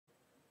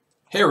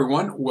Hey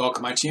everyone,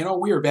 welcome to my channel.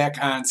 We are back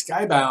on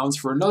Skybounds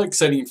for another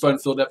exciting and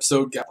fun-filled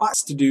episode. Got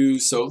lots to do,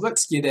 so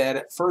let's get at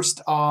it. First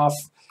off,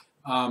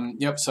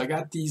 so I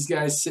got these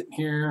guys sitting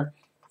here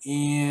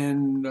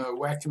and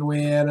whacking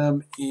away at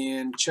them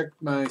and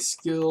checked my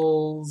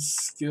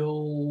skills,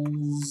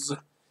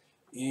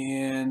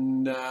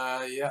 and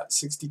yeah,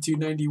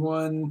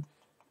 6291.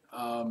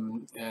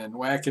 And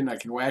whacking, I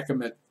can whack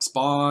them at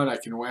spawn, I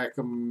can whack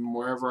them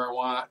wherever I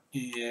want,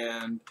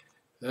 and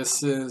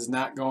this is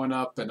not going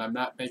up, and I'm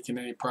not making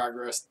any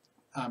progress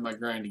on my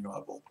grinding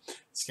level.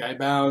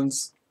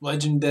 Skybounds,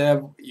 Legend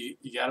Dev, you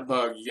got a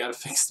bug. You got to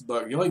fix the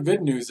bug. The only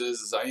good news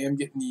is I am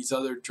getting these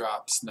other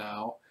drops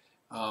now.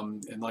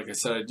 And like I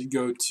said, I did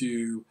go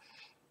to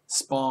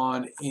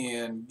spawn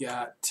and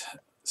got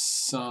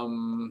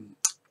some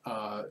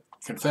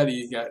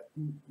confetti.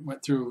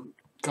 Went through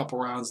a couple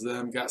rounds of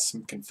them, got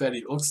some confetti.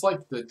 It looks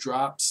like the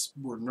drops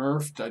were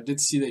nerfed. I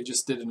did see they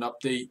just did an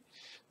update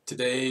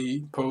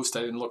today post.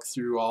 I didn't look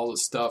through all the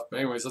stuff,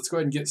 but anyways, let's go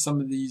ahead and get some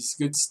of these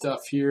good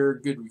stuff here.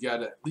 Good, we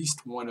got at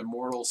least one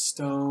immortal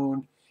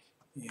stone,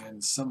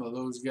 and some of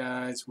those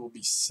guys will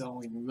be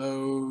selling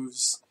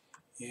those,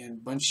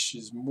 and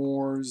bunches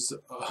mores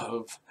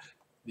of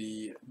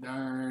the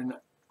darn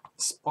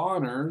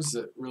spawners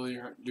that really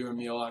aren't doing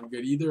me a lot of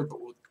good either, but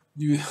we'll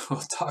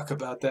talk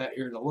about that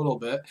here in a little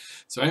bit.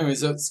 So anyways,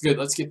 that's good.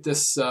 Let's get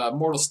this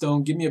mortal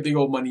stone. Give me a big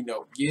old money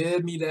note.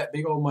 Give me that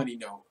big old money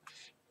note.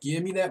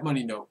 Give me that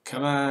money note.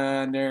 Come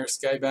on there,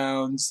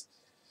 Skybounds.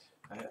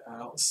 I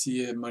don't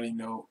see a money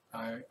note.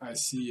 I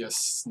see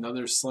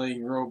another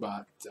slaying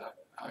robot.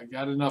 I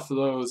got enough of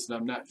those, and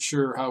I'm not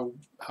sure how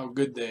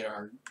good they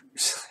are.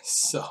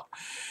 So,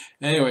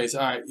 anyways,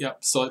 all right,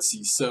 yep. So let's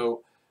see.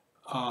 So,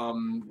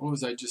 what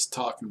was I just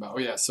talking about? Oh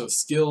yeah. So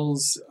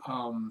skills.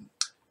 I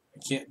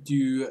can't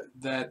do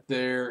that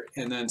there,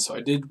 and then so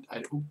that's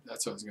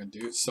what I was going to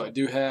do. So I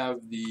do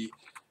have the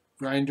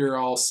grinder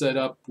all set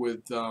up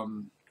with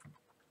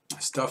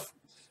stuff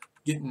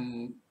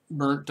getting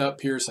burnt up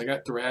here, so I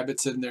got the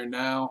rabbits in there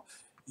now,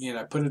 and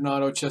I put an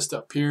auto chest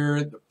up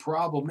here. The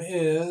problem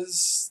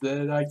is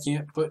that I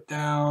can't put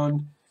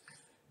down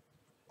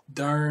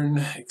darn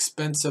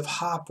expensive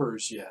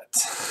hoppers yet.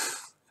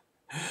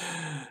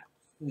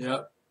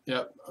 Yep,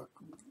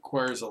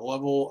 requires a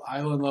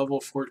island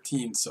level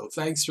 14, so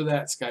thanks for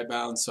that,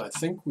 Skybound. So I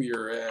think we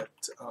are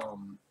at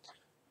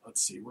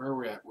let's see, where are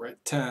we at? We're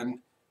at 10.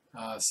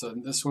 So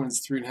this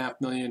one's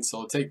 3.5 million, so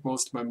I'll take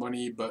most of my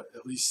money, but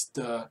at least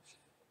I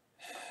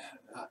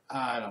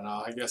don't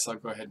know. I guess I'll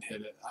go ahead and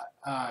hit it.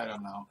 I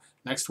don't know.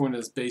 Next one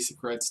is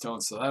basic redstone,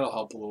 so that'll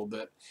help a little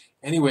bit.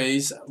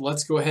 Anyways,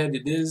 let's go ahead.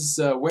 It is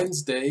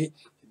Wednesday.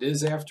 It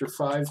is after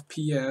 5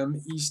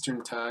 p.m.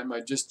 Eastern time. I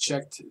just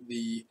checked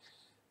the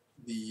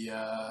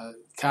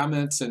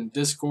comments and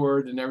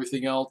Discord and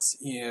everything else,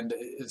 and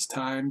it's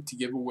time to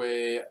give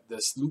away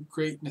this Loot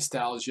Crate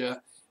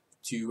Nostalgia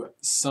to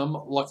some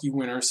lucky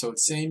winner. So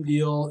it's same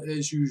deal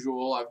as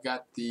usual. I've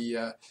got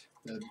the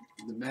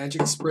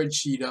magic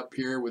spreadsheet up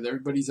here with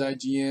everybody's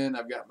IGN.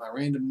 I've got my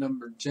random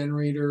number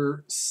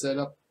generator set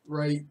up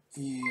right,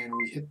 and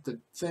we hit the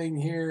thing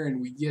here,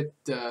 and we get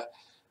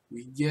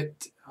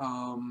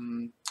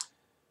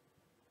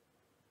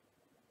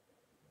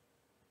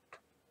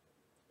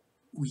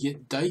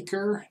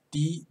Dyker,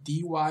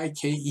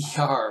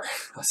 D-Y-K-E-R.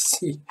 Let's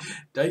see,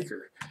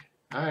 Dyker.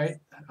 All right,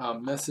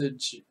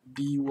 message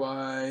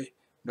DY.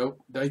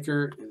 Nope,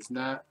 Dyker is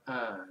not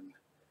on.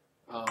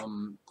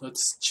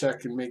 Let's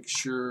check and make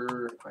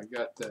sure I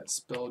got that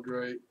spelled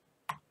right.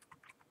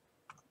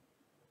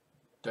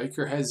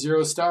 Dyker has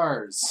 0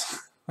 stars.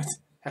 What the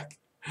heck?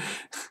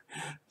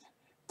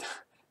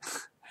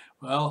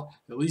 Well,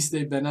 at least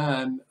they've been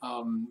on.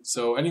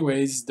 So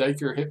anyways,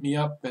 Dyker, hit me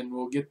up and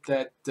we'll get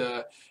that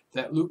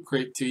that loot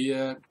crate to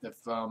you. If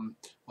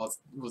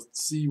we'll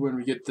see when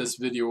we get this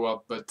video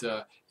up. But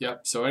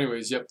yep. So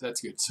anyways, yep, that's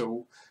good.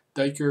 So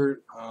Dyker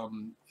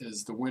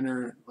is the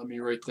winner. Let me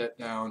write that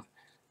down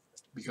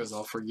because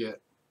I'll forget.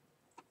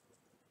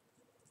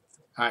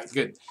 All right,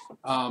 good.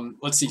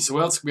 Let's see. So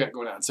what else we got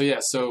going on? So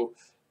yeah. So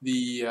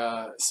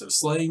the so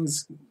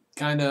slaying's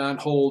kind of on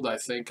hold. I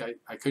think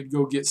I could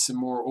go get some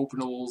more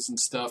openables and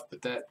stuff,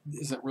 but that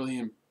isn't really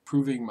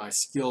improving my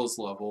skills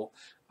level.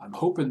 I'm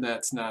hoping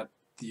that's not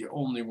the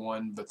only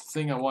one, but the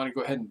thing I want to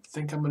go ahead and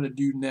think I'm going to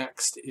do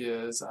next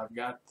is I've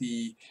got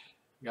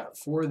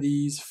 4 of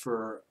these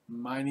for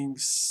mining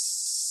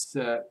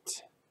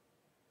set.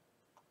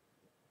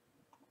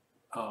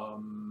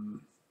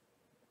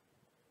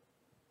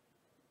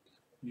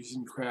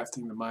 Using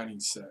crafting the mining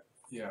set.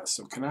 Yeah,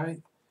 so can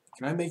I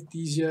make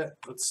these yet?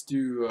 Let's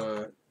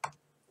do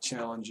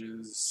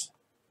challenges.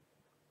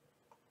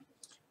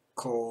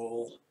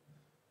 Coal.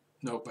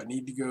 Nope, I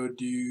need to go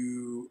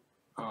do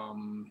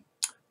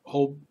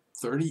whole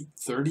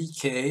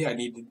 30K. I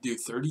need to do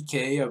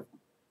 30K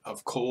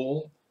of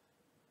coal.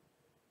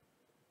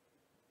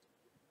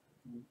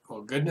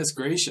 Well, goodness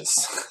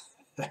gracious.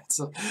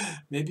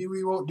 Maybe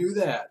we won't do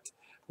that.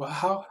 Well,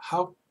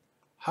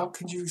 how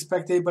could you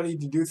expect anybody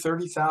to do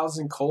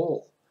 30,000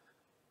 coal?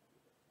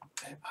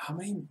 how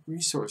many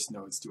resource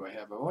nodes do I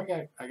have? Oh,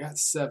 I got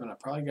 7. I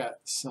probably got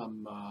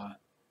some.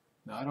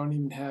 No, I don't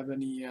even have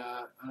any.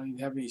 I don't even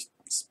have any.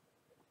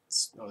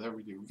 Oh, there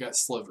we do. We got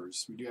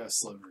slivers. We do have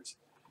slivers.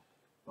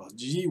 Well,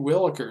 gee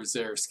willikers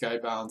there,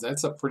 Skybounds.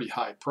 That's a pretty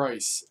high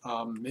price.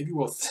 Maybe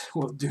we'll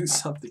we'll do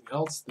something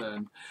else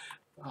then.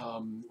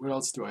 What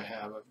else do I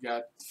have? I've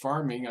got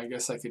farming. I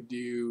guess I could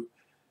do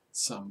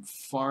some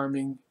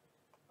farming.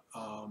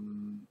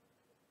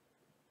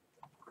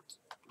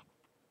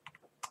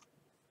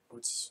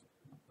 What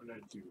did I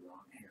do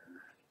wrong here?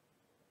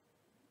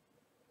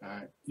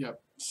 Alright,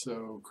 yep.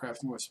 So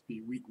crafting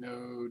recipe, wheat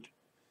node,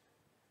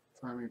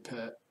 farming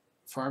pet,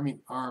 farming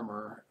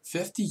armor,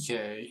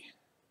 50k.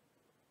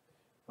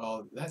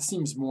 Well, that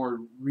seems more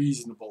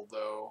reasonable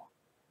though.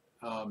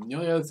 The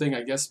only other thing,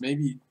 I guess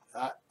maybe,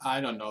 I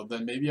don't know,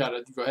 then maybe I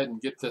ought to go ahead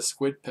and get the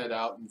squid pet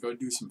out and go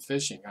do some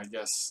fishing, I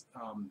guess.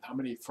 How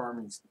many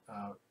farming,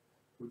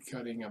 wood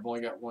cutting? I've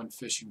only got 1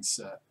 fishing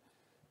set.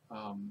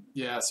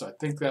 Yeah, so I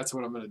think that's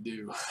what I'm going to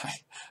do.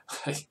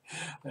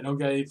 I don't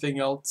got anything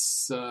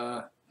else.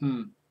 I'll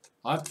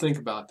have to think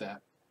about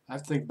that. I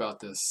have to think about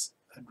this.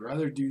 I'd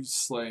rather do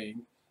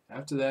slaying.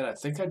 After that, I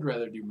think I'd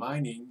rather do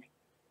mining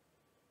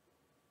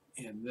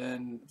and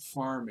then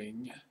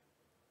farming.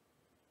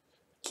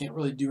 Can't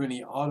really do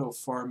any auto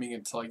farming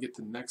until I get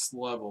the next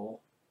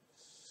level.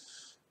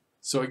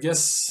 So I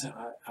guess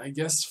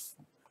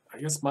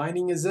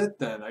mining is it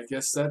then. I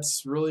guess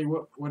that's really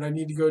what I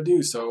need to go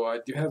do. So I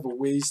do have a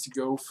ways to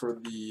go for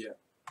the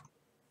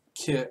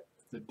kit,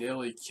 the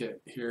daily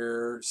kit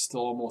here.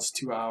 Still almost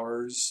 2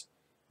 hours,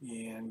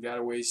 and got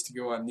a ways to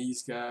go on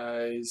these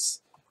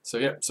guys. So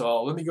yep.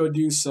 So let me go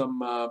do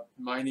some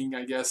mining,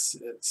 I guess,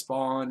 at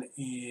spawn,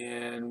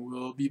 and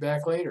we'll be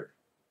back later.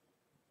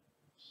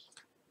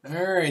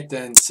 Alright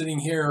then, sitting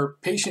here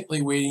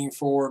patiently waiting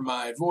for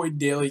my Void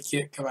Daily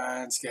Kit. Come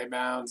on,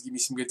 Skybounds, give me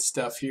some good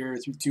stuff here.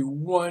 3, 2,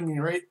 1,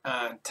 right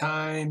on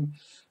time.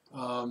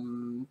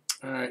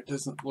 Alright,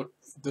 doesn't look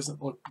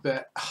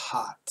that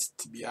hot,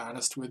 to be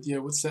honest with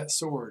you. What's that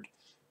sword?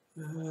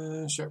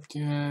 Sharp,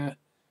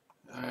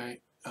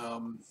 alright,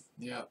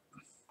 yeah.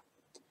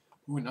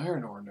 Ooh, an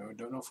iron ore node,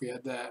 don't know if we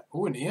had that.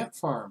 Ooh, an ant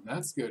farm,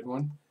 that's a good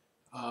one.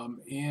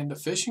 And a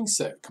fishing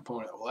set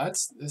component. Well,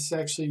 this is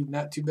actually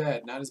not too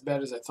bad. Not as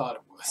bad as I thought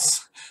it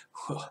was.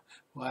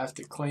 We'll have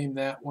to claim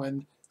that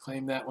one.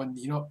 Claim that one.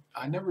 You know,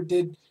 I never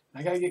did.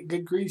 I gotta get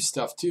Good Grief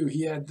stuff too.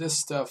 He had this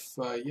stuff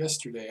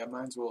yesterday. I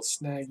might as well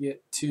snag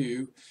it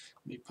too.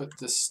 Let me put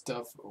this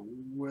stuff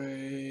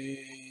away.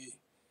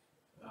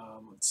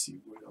 Let's see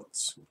what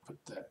else. We'll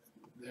put that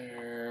in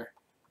there.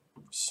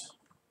 Oops.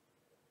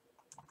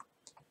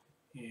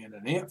 And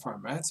an ant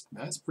farm,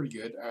 that's pretty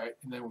good. Alright,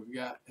 and then we've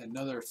got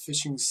another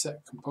fishing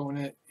set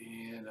component,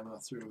 and I'm going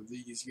to throw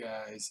these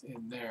guys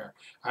in there.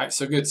 Alright,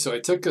 so good. So I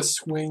took a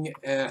swing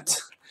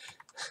at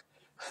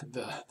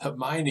the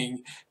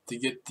mining to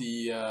get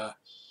the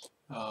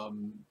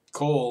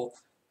coal,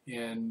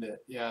 and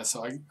yeah,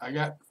 so I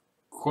got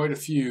quite a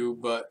few,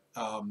 but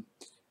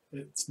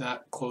it's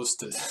not close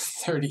to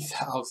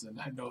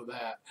 30,000. I know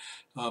that,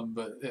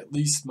 but at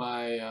least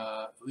my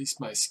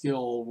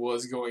skill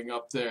was going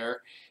up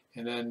there.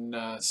 And then,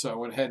 so I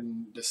went ahead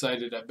and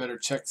decided I better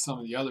check some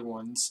of the other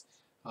ones.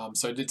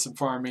 So I did some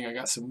farming. I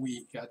got some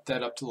wheat, got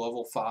that up to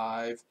level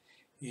 5,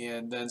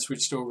 and then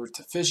switched over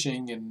to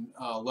fishing in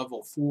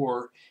level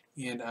 4.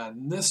 And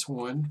on this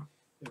one,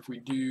 if we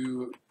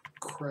do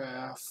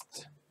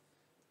craft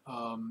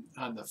on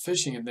the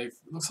fishing, and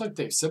looks like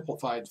they've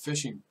simplified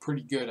fishing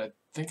pretty good. I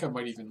think I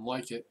might even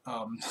like it.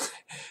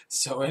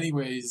 So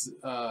anyways,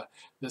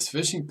 this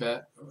fishing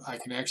pet, I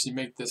can actually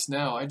make this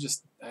now.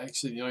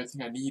 Actually the only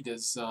thing I need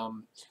is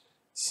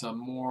some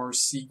more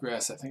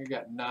seagrass. I think I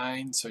got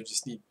 9, so I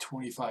just need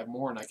 25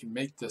 more, and I can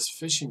make this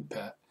fishing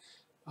pet.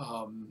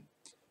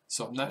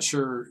 So I'm not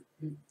sure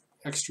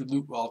extra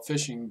loot while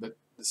fishing, but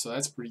so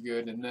that's pretty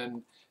good. And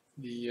then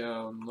the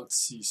let's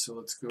see. So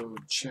let's go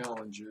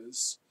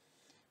challenges,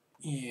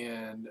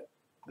 and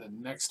the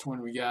next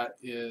one we got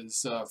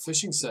is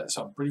fishing set.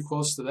 So I'm pretty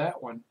close to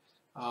that one.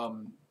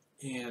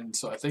 And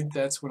so I think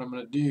that's what I'm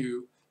going to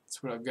do.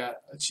 That's what I've got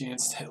a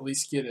chance to at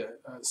least get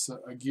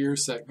a gear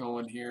set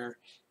going here,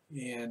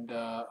 and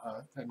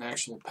an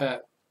actual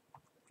pet.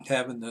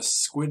 Having this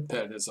squid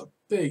pet is a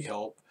big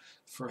help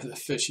for the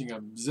fishing.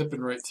 I'm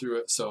zipping right through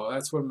it, so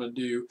that's what I'm going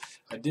to do.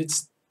 I did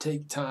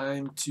take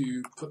time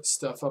to put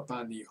stuff up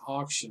on the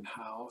auction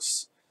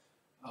house.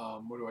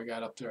 What do I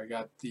got up there? I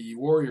got the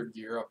warrior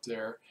gear up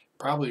there,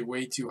 probably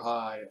way too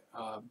high.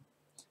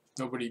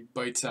 Nobody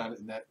bites on it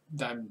in that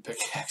diamond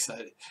pickaxe.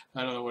 I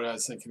don't know what I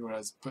was thinking when I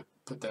was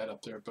put that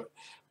up there, but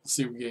we'll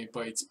see if we get any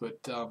bites. But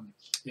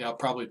yeah, I'll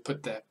probably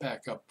put that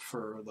back up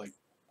for like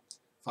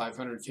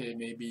 500k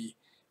maybe,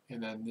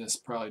 and then this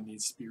probably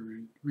needs to be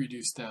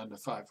reduced down to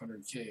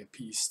 500k a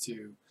piece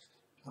too,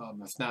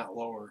 if not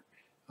lower.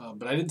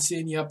 But I didn't see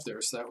any up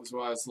there, so that was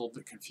why I was a little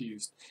bit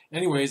confused.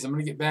 Anyways, I'm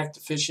going to get back to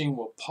fishing.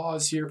 We'll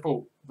pause here.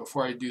 Oh,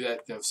 before I do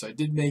that though, so I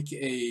did make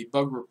a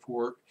bug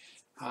report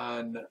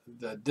on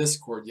the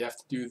Discord. You have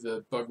to do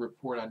the bug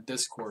report on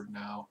Discord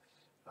now.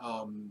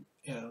 You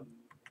know,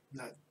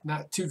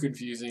 not too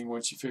confusing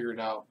once you figure it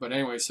out. But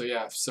anyway, so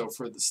yeah, so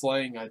for the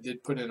slaying, I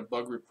did put in a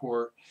bug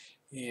report,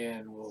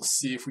 and we'll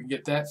see if we can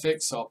get that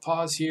fixed. So I'll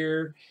pause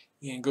here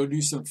and go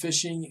do some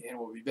fishing, and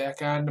we'll be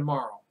back on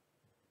tomorrow.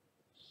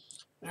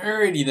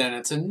 Alrighty then,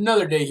 it's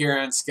another day here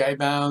on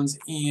Skybounds,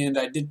 and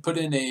I did put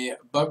in a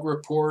bug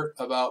report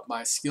about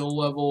my skill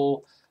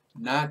level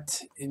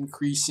not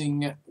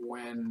increasing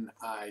when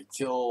I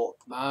kill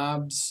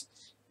mobs,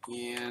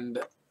 and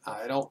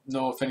I don't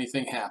know if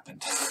anything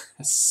happened.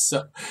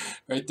 So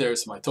right there,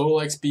 so my total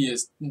XP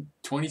is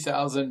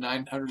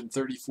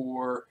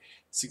 20,934,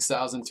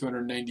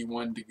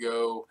 6,291 to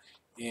go,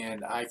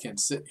 and I can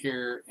sit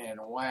here and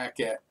whack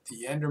at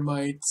the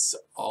endermites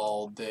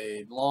all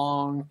day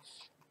long.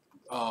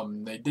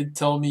 They did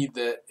tell me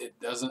that it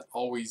doesn't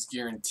always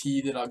guarantee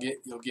that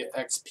you'll get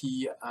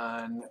XP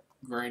on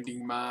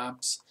grinding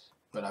mobs,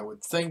 but I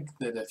would think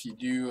that if you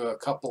do a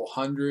couple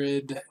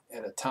hundred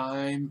at a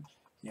time,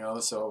 you know,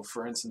 so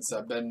for instance,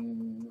 I've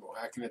been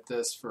whacking at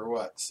this for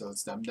what? So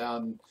I'm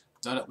done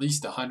at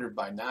least 100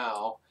 by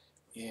now,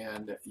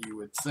 and you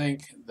would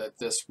think that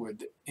this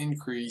would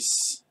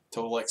increase,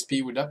 total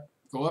XP would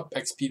go up,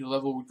 XP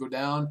level would go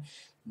down.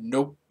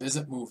 Nope,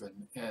 isn't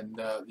moving. And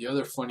the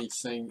other funny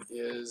thing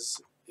is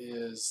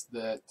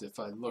that if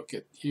I look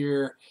at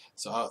here,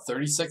 so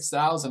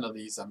 36,000 of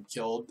these I'm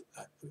killed,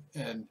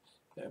 and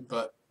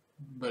but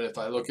if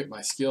I look at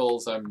my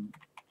skills, I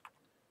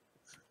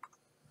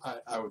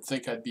would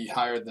think I'd be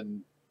higher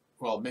than,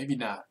 well, maybe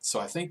not.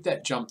 So I think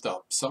that jumped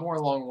up somewhere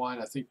along the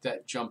line. I think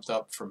that jumped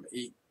up from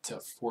 8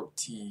 to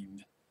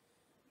 14.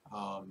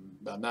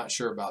 But I'm not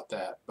sure about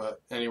that.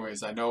 But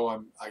anyways, I know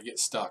I get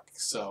stuck.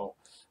 So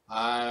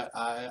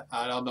I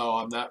don't know.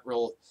 I'm not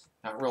real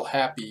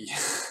happy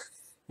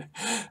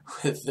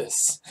with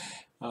this.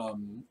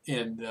 And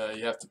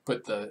you have to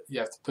put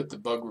the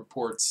bug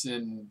reports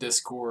in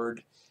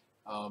Discord.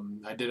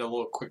 I did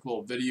a quick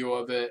little video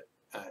of it.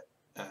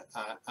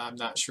 I'm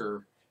not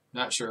sure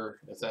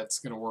if that's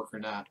gonna work or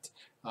not.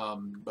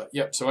 But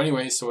yep. So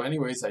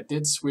anyways, I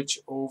did switch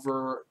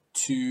over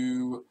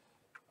to.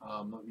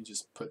 Let me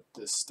just put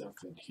this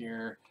stuff in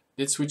here.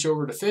 Did switch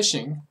over to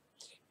fishing,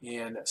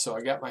 and so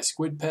I got my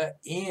squid pet,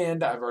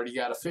 and I've already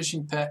got a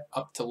fishing pet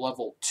up to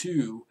level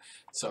 2.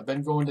 So I've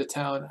been going to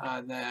town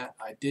on that.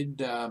 I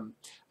did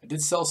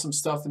sell some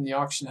stuff in the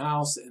auction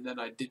house, and then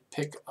I did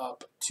pick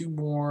up 2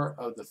 more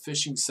of the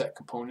fishing set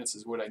components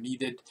is what I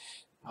needed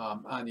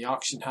on the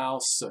auction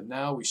house. So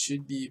now we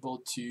should be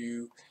able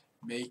to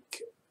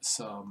make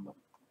some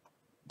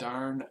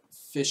darn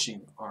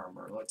fishing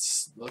armor.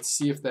 Let's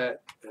see if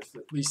at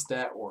least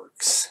that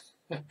works.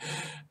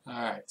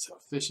 Alright, so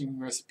fishing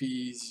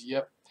recipes,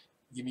 yep.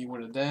 Give me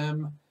one of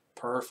them.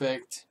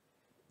 Perfect.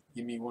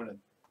 Give me one of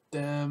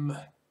them.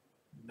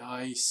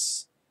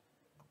 Nice.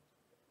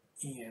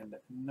 And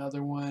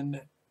another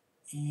one.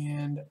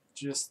 And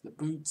just the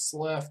boots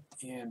left.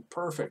 And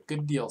perfect.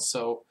 Good deal.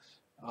 So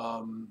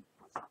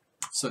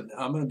so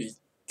I'm going to be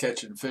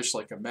catching fish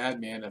like a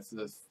madman if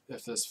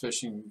this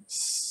fishing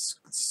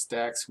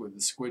stacks with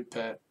the squid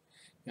pet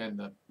and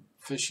the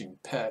fishing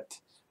pet.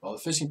 Well, the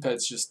fishing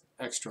pet's just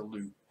extra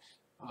loot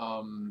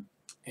and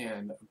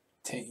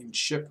obtain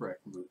shipwreck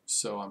loot.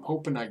 So I'm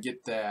hoping I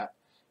get that.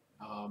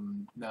 Now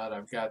that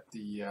I've got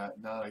the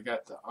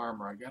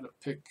armor, I got to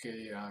pick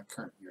a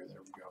current gear.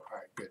 There we go. All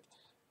right, good.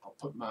 I'll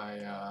put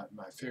my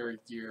my fairy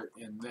gear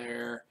in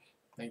there.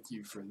 Thank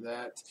you for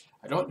that.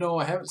 I don't know.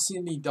 I haven't seen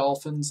any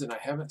dolphins, and I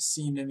haven't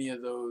seen any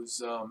of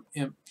those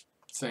imp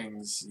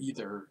things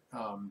either.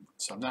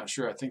 So I'm not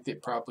sure. I think they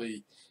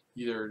probably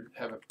either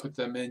haven't put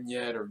them in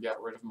yet or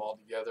got rid of them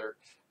altogether.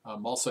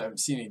 Also, I haven't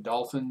seen any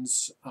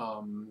dolphins.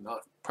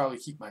 I'll probably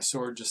keep my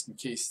sword just in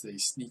case they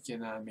sneak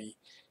in on me.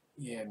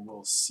 And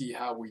we'll see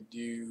how we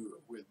do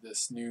with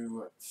this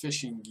new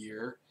fishing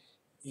gear.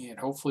 And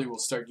hopefully we'll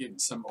start getting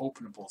some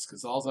openables,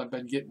 because all I've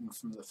been getting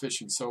from the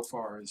fishing so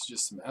far is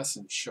just some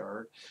essence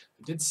shard.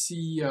 I did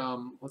see,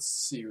 let's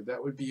see,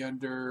 that would be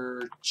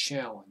under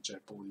challenge, I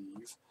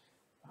believe,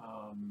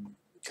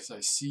 because I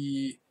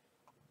see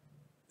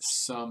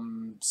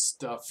some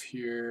stuff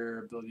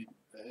here. Ability,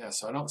 yeah.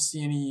 So I don't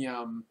see any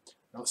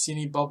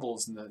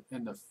bubbles in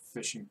the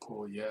fishing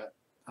pool yet.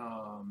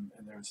 And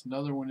there's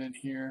another one in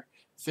here,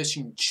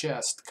 fishing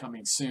chest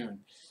coming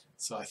soon.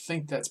 So I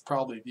think that's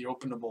probably the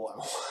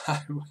openable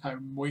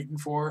I'm waiting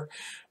for.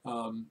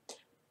 And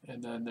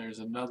then there's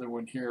another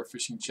one here,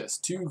 fishing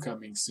chest 2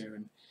 coming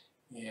soon.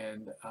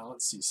 And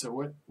let's see, so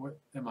what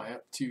am I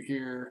up to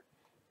here?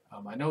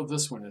 I know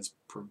this one is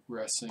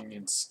progressing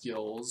in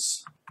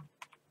skills.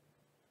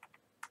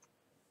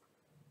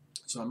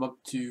 So I'm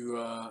up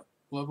to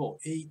level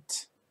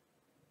 8.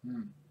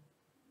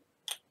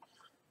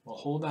 Well,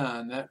 hold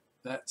on,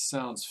 that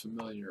sounds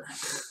familiar.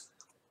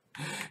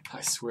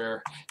 I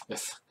swear,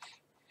 if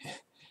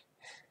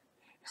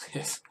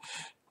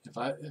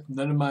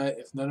none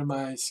of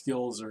my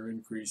skills are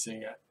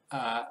increasing,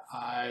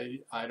 I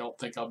don't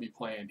think I'll be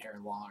playing here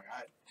long.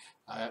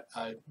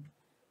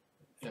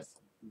 If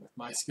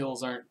my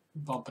skills aren't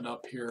bumping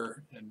up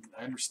here, and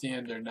I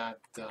understand they're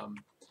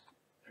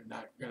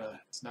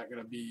It's not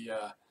gonna be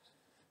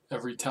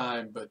every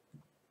time, but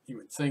you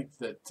would think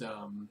that.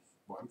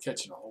 Well, I'm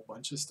catching a whole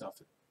bunch of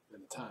stuff at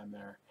a time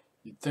there.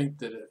 You'd think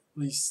that at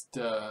least.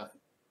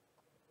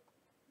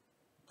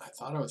 I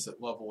thought I was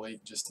at level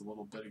 8 just a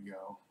little bit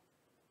ago.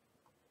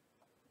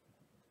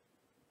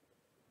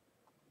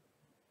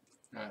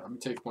 All right, let me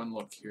take one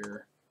look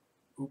here.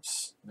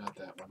 Oops, not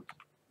that one.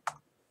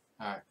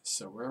 All right,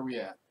 so where are we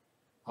at?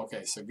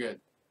 Okay, so good.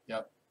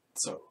 Yep.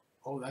 So,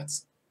 oh,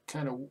 that's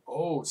kind of,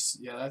 oh,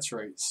 yeah, that's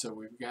right. So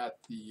we've got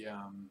the,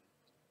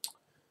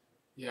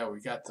 yeah, we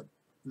got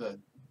the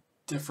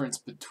difference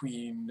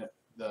between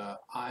the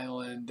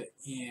island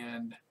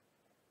and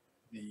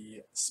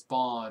the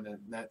spawn, and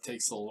that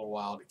takes a little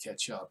while to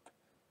catch up.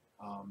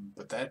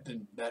 But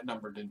that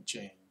number didn't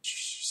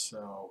change.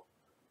 So,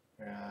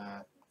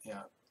 yeah,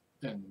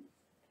 and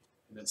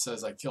it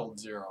says I killed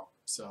 0.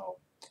 So,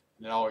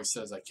 and it always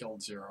says I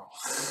killed 0.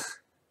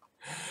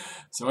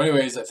 So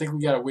anyways, I think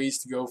we got a ways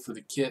to go for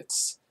the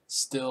kits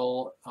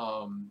still.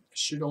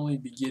 Should only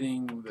be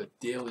getting the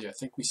daily. I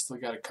think we still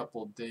got a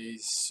couple of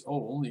days.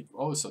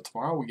 So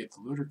tomorrow we get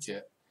the looter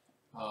kit.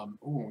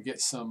 We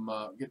get some,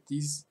 get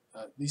these,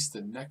 at least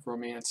the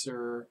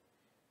necromancer.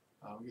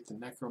 We get the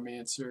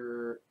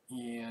necromancer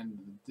and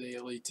the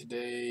daily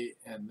today,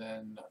 and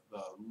then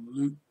the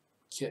loot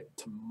kit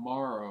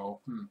tomorrow.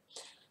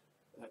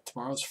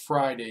 Tomorrow's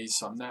Friday,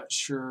 so I'm not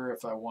sure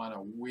if I want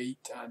to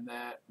wait on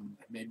that.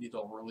 Maybe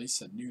they'll release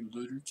a new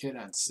looter kit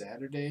on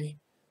Saturday.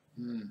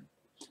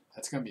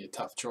 That's going to be a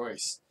tough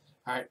choice.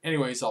 Alright,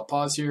 anyways, I'll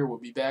pause here. We'll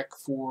be back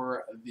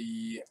for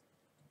the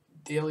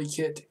daily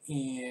kit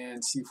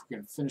and see if we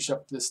can finish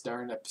up this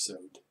darn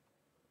episode.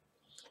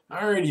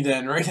 Alrighty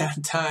then, right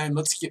on time.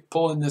 Let's get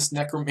pulling this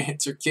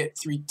Necromancer kit.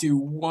 3, 2,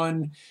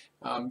 1.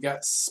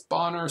 Got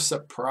Spawner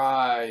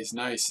Surprise.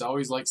 Nice.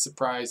 Always like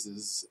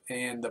surprises.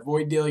 And the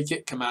Void Daily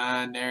Kit. Come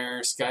on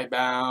there.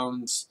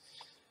 Skybounds.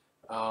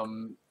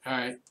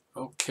 Alright.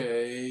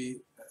 Okay.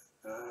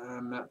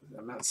 I'm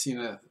not seeing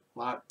a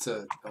lot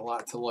to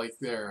like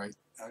there.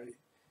 Are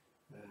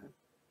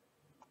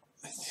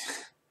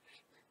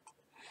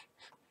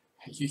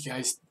you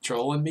guys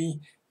trolling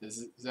me?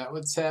 Is that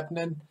what's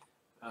happening?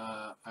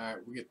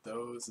 Alright, we get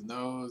those and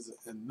those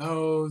and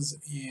those,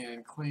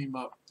 and claim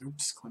up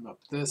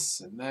this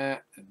and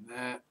that and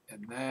that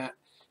and that.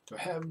 Do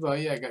I have,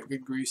 yeah, I got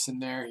good grease in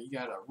there. You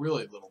got a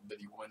really little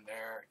bitty one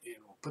there,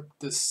 and we'll put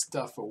this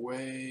stuff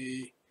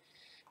away.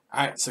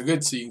 Alright, so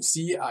good. So you can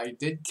see I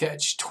did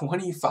catch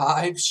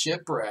 25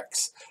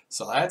 shipwrecks,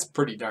 so that's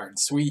pretty darn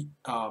sweet.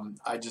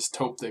 I just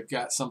hope they've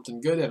got something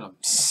good in them,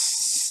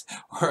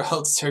 or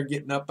else they're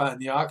getting up on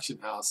the auction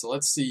house. So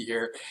let's see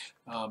here.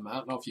 I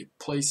don't know if you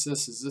place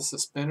this. Is this a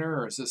spinner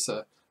or is this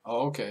a?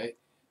 Oh, okay.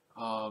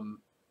 Alright,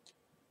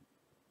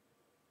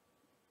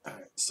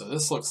 so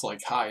this looks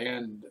like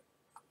high-end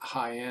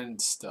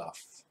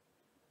stuff.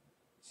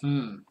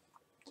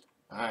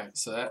 Alright,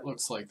 so that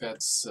looks like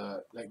that's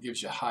that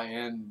gives you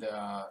high-end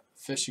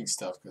fishing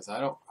stuff, because I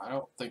don't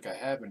think I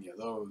have any of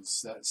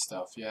that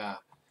stuff. Yeah.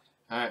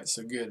 Alright,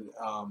 so good.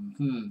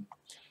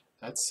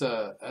 That's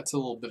a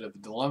little bit of a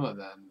dilemma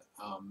then.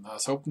 I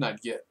was hoping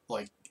I'd get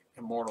like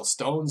immortal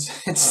stones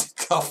and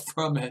stuff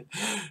from it,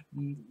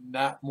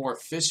 not more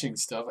fishing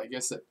stuff. I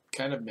guess that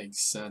kind of makes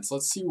sense.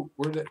 Let's see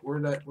where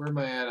am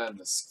I at on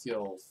the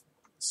skills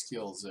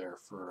there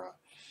for.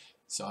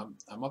 So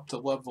I'm up to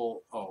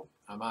level. Oh,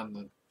 I'm on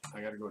the. I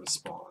gotta go to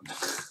spawn.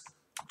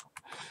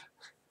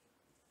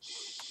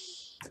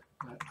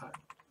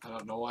 I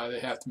don't know why they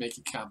have to make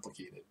it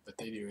complicated, but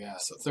they do. Yeah.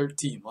 So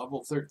 13,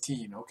 level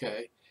 13.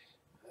 Okay.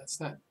 That's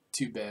not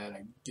too bad,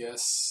 I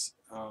guess.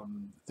 I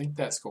think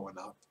that's going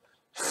up.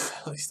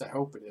 At least I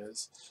hope it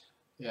is.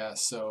 Yeah,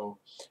 so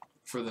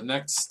for the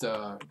next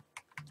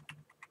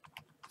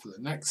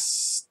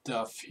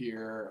stuff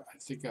here, I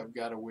think I've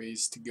got a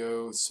ways to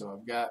go. So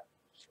I've got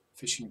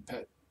fishing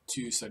pet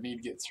 2, so I need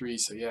to get 3.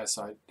 So yeah,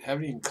 so I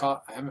haven't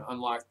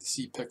unlocked the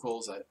sea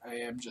pickles. I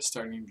am just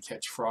starting to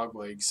catch frog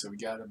legs, so we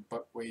got a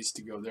ways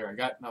to go there. I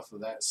got enough of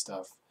that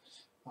stuff.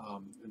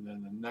 And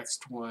then the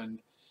next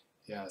one,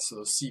 yeah, so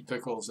those sea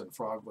pickles and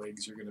frog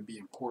legs are going to be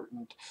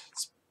important.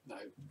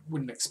 I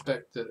wouldn't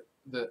expect that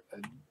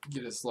I'd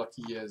get as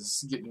lucky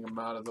as getting them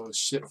out of those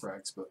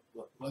shipwrecks, but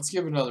let's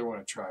give another one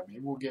a try.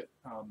 Maybe we'll get,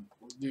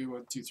 we'll do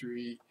 1, 2,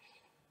 3.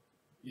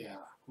 Yeah,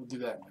 we'll do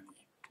that many.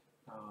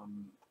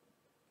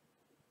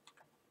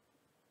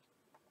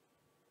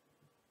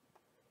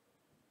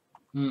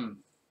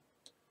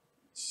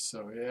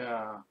 So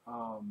yeah.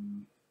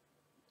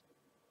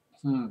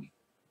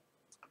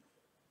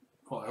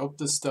 Well, I hope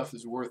this stuff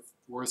is worth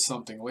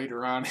something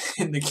later on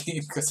in the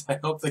game, because I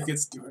don't think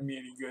it's doing me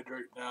any good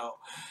right now.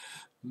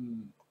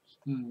 I'm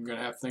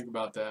gonna have to think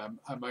about that.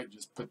 I might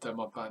just put them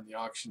up on the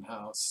auction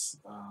house.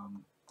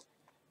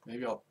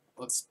 Maybe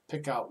let's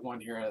pick out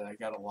one here that I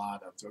got a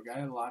lot of. Do I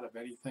got a lot of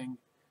anything?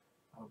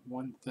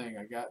 One thing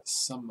I got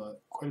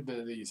quite a bit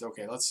of these.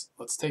 Okay, let's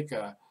take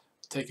a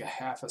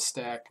half a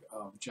stack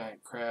of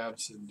giant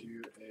crabs and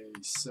do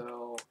a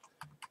sell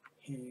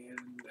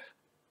hand.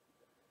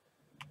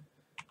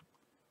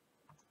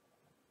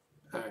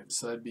 Alright,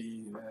 so that'd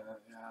be,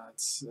 yeah,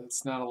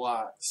 it's not a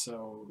lot.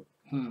 So,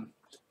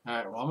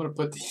 Alright, well, I'm going to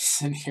put these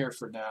in here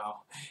for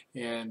now,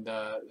 and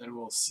then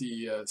we'll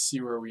see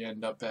where we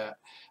end up at.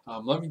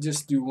 Let me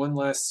just do one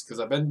last, because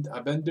I've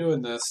been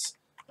doing this.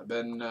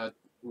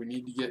 We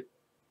need to get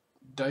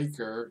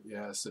Dyker.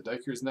 Yeah, so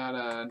Dyker's not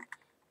on.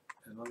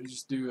 And let me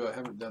just do, I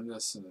haven't done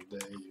this in a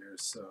day here,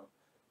 so.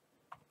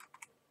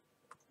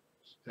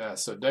 Yeah,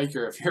 so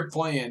Dyker, if you're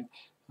playing,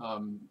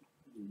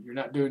 you're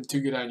not doing too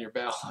good on your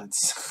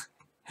balance.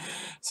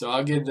 So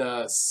I'll get,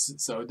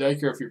 so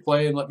Dyker, if you're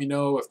playing, let me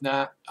know. If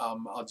not,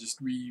 I'll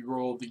just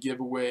re-roll the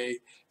giveaway.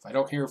 If I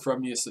don't hear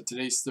from you, so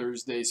today's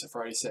Thursday, so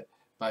Friday,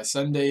 by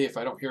Sunday, if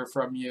I don't hear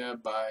from you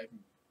by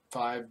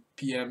 5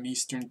 p.m.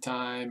 Eastern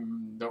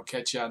time, don't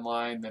catch you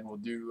online, then we'll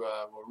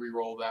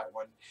re-roll that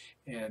one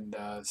and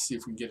see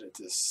if we can get it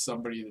to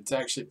somebody that's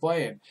actually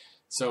playing.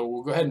 So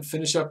we'll go ahead and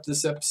finish up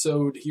this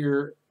episode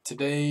here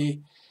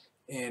today,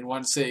 and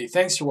want to say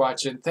thanks for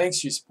watching,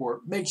 thanks for your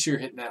support. Make sure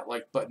you're hitting that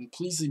like button.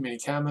 Please leave me any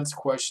comments,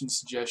 questions,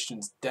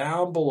 suggestions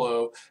down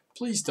below.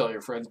 Please tell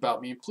your friends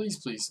about me. Please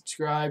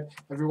subscribe.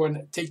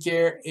 Everyone, take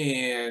care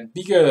and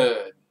be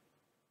good.